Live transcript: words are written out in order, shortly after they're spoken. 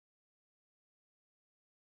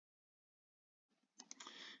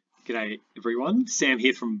G'day everyone, Sam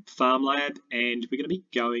here from FarmLab, and we're going to be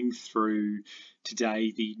going through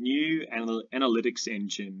today the new analytics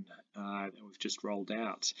engine that we've just rolled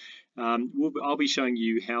out. I'll be showing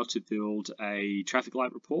you how to build a traffic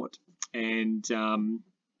light report and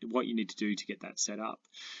what you need to do to get that set up.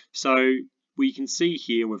 So we can see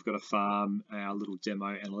here we've got a farm, our little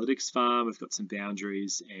demo analytics farm. We've got some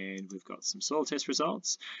boundaries and we've got some soil test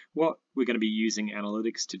results. What we're going to be using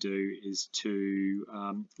analytics to do is to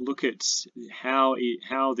look at how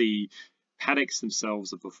the paddocks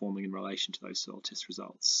themselves are performing in relation to those soil test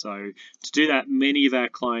results. So to do that, many of our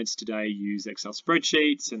clients today use Excel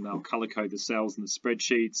spreadsheets, and they'll color code the cells in the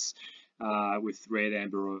spreadsheets with red,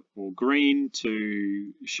 amber, or green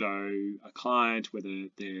to show a client whether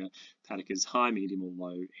their paddock is high, medium, or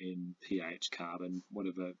low in pH, carbon,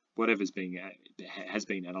 whatever's has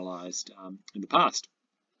been analysed in the past.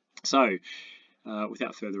 So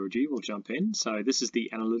without further ado, we'll jump in. So this is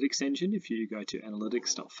the analytics engine. If you go to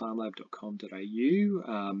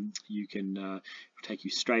analytics.farmlab.com.au, you can take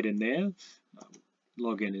you straight in there.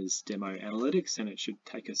 Log in as demo analytics, and it should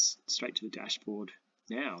take us straight to the dashboard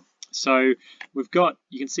now. So we've got,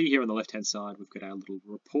 you can see here on the left hand side, we've got our little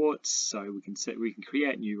reports. So we can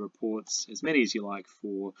create new reports, as many as you like,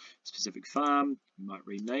 for a specific farm. We might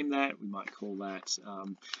rename that. We might call that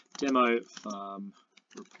demo farm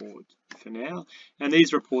report for now. And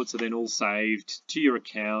these reports are then all saved to your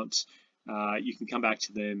account. You can come back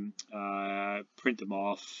to them, print them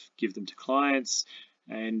off, give them to clients,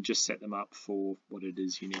 and just set them up for what it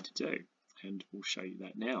is you need to do. And we'll show you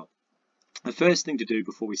that now. The first thing to do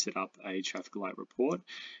before we set up a traffic light report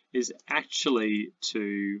is actually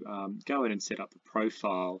to go in and set up the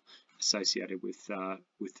profile associated with the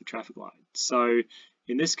traffic light. So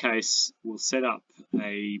in this case, we'll set up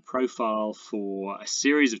a profile for a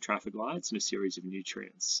series of traffic lights and a series of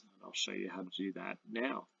nutrients. I'll show you how to do that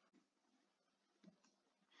now.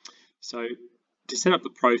 So to set up the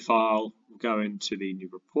profile, we'll go into the new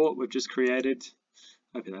report we've just created.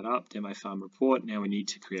 Open that up, demo farm report. Now we need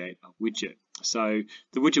to create a widget. So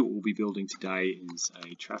the widget we'll be building today is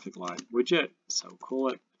a traffic light widget. So we'll call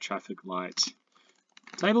it traffic light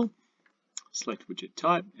table. Select widget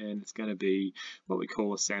type, and it's going to be what we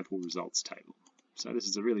call a sample results table. So this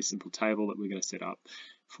is a really simple table that we're going to set up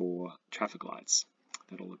for traffic lights.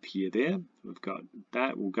 That'll appear there. We've got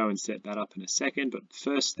that. We'll go and set that up in a second, but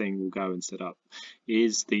first thing we'll go and set up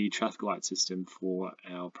is the traffic light system for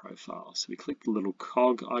our profile. So we click the little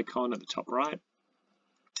cog icon at the top right,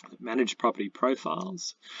 manage property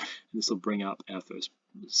profiles, and this will bring up our first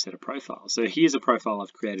set of profiles. So here's a profile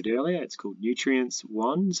I've created earlier. It's called Nutrients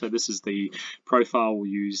 1. So this is the profile we'll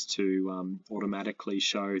use to automatically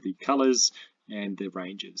show the colors and the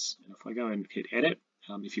ranges. And if I go and hit edit,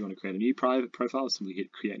 if you want to create a new private profile, simply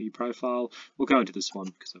hit create new profile. We'll go into this one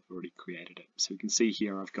because I've already created it. So we can see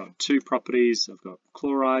here I've got two properties. I've got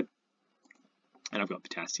chloride and I've got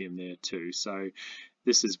potassium there too. So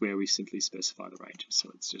this is where we simply specify the ranges. So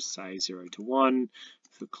let's just say 0 to 1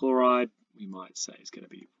 for chloride. We might say it's going to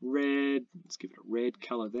be red. Let's give it a red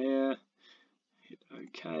color there. Hit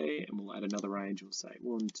OK, and we'll add another range. We'll say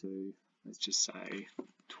 1 to, let's just say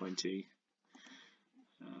 20.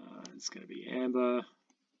 It's going to be amber.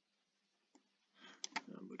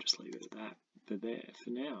 We'll just leave it at that for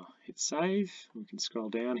now. Hit save. We can scroll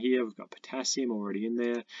down here. We've got potassium already in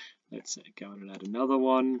there. Let's go in and add another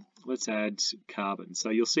one. Let's add carbon. So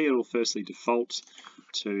you'll see it'll firstly default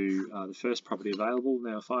to the first property available.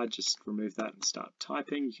 Now if I just remove that and start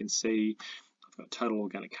typing, you can see I've got total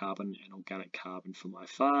organic carbon and organic carbon for my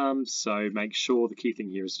farm. So make sure, the key thing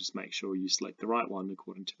here is just make sure you select the right one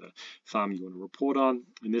according to the farm you want to report on.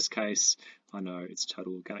 In this case, I know it's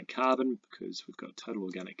total organic carbon because we've got total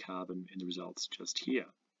organic carbon in the results just here.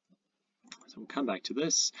 So we'll come back to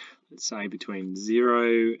this. Let's say between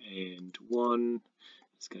 0 and 1,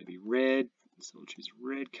 it's going to be red. So we'll choose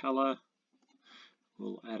red color.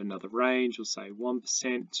 We'll add another range. We'll say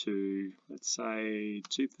 1% to, let's say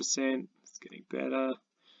 2%. It's getting better.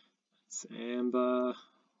 It's amber.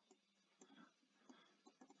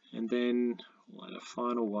 And then we'll add a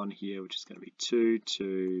final one here, which is going to be 2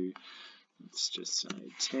 to, let's just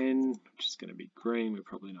say 10, which is going to be green. We're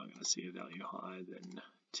probably not going to see a value higher than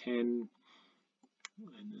 10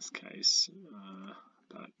 in this case,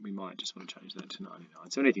 but we might just want to change that to 99.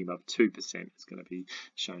 So anything above 2% is going to be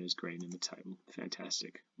shown as green in the table.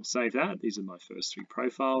 Fantastic. We'll save that. These are my first three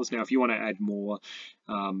profiles. Now, if you want to add more,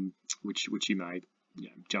 which you may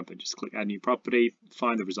jump in, just click Add New Property,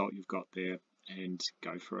 find the result you've got there, and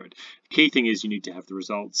go for it. The key thing is you need to have the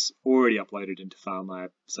results already uploaded into FarmLab,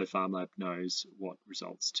 so FarmLab knows what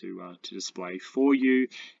results to display for you,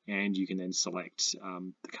 and you can then select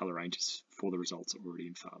the color ranges for the results already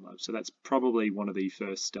in FarmLab. So that's probably one of the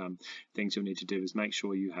first things you'll need to do, is make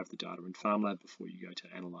sure you have the data in FarmLab before you go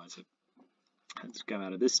to analyze it. Let's go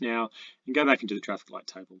out of this now and go back into the traffic light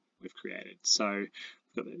table we've created. So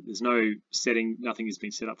there's no setting, nothing has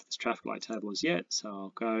been set up for this traffic light table as yet. So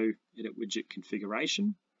I'll go edit widget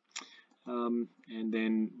configuration, and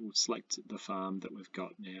then we'll select the farm that we've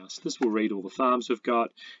got now. So this will read all the farms we've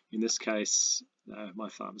got. In this case, my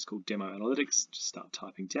farm is called Demo Analytics. Just start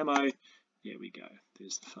typing demo. There we go.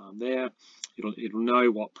 There's the farm there. It'll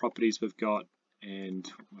know what properties we've got, and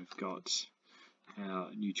we've got our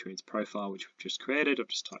nutrients profile, which we've just created. I'll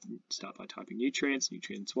just start by typing nutrients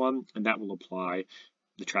 1, and that will apply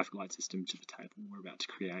the traffic light system to the table we're about to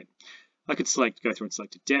create. I could go through and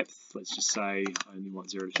select a depth. Let's just say I only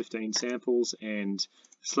want 0 to 15 samples, and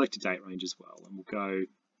select a date range as well. And we'll go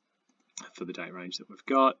for the date range that we've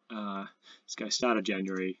got. Let's go start of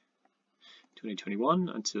January 2021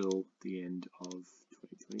 until the end of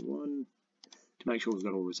 2021 to make sure we've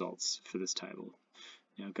got all results for this table.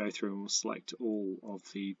 Now go through and we'll select all of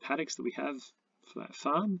the paddocks that we have for that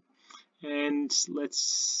farm, and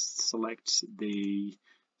let's select the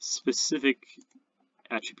specific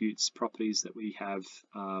attributes, properties that we have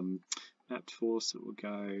mapped for. So we'll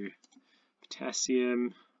go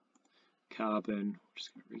potassium, carbon,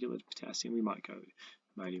 just go regular potassium. We might go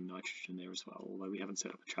ammonium nitrogen there as well, although we haven't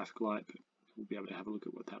set up a traffic light, but we'll be able to have a look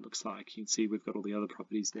at what that looks like. You can see we've got all the other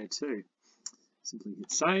properties there too. Simply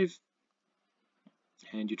hit save,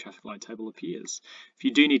 and your traffic light table appears. If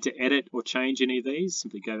you do need to edit or change any of these,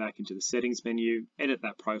 simply go back into the settings menu, edit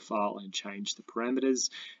that profile, and change the parameters.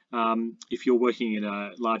 If you're working in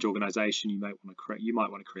a large organization, you might want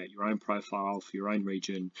to create your own profile for your own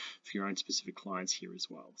region, for your own specific clients here as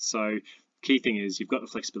well. So key thing is you've got the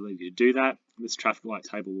flexibility to do that. This traffic light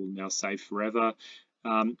table will now save forever.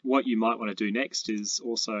 What you might want to do next is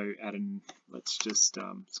also add in, let's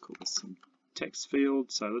call this some text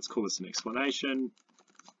field. So let's call this an explanation.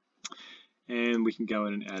 And we can go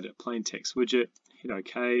in and add a plain text widget, hit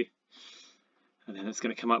OK, and then it's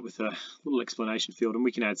going to come up with a little explanation field, and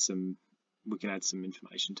we can add some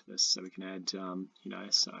information to this. So we can add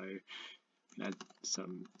add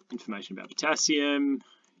some information about potassium,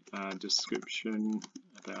 description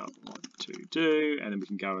about what to do, and then we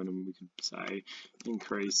can go in and we can say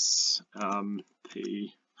increase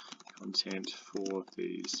P content for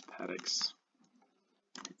these paddocks.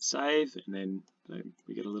 Hit save, and then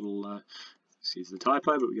we get a little excuse the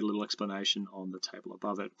typo, but we get a little explanation on the table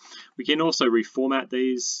above it. We can also reformat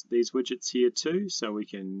these widgets here too, so we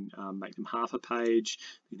can make them half a page.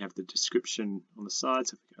 We can have the description on the side,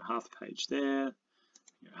 so if we go half a page there,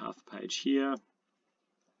 half a page here,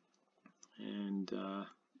 and there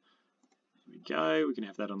we go. We can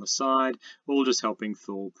have that on the side, all just helping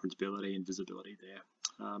for printability and visibility there.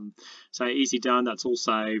 So easy done, that's all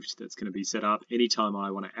saved, that's going to be set up. Anytime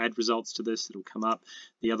I want to add results to this, it'll come up.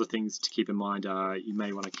 The other things to keep in mind are you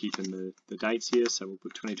may want to keep in the dates here, so we'll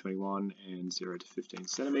put 2021 and 0 to 15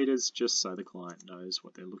 centimeters, just so the client knows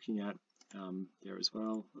what they're looking at there as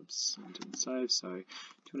well. Oops, I didn't save, so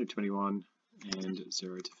 2021 and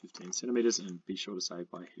 0 to 15 centimeters, and be sure to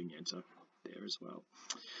save by hitting enter there as well.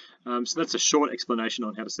 So that's a short explanation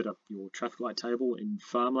on how to set up your traffic light table in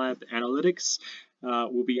FarmLab Analytics.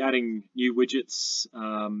 We'll be adding new widgets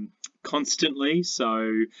constantly,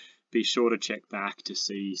 so be sure to check back to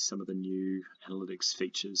see some of the new analytics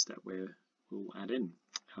features that we'll add in.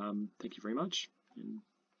 Thank you very much, and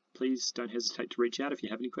please don't hesitate to reach out if you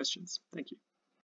have any questions. Thank you.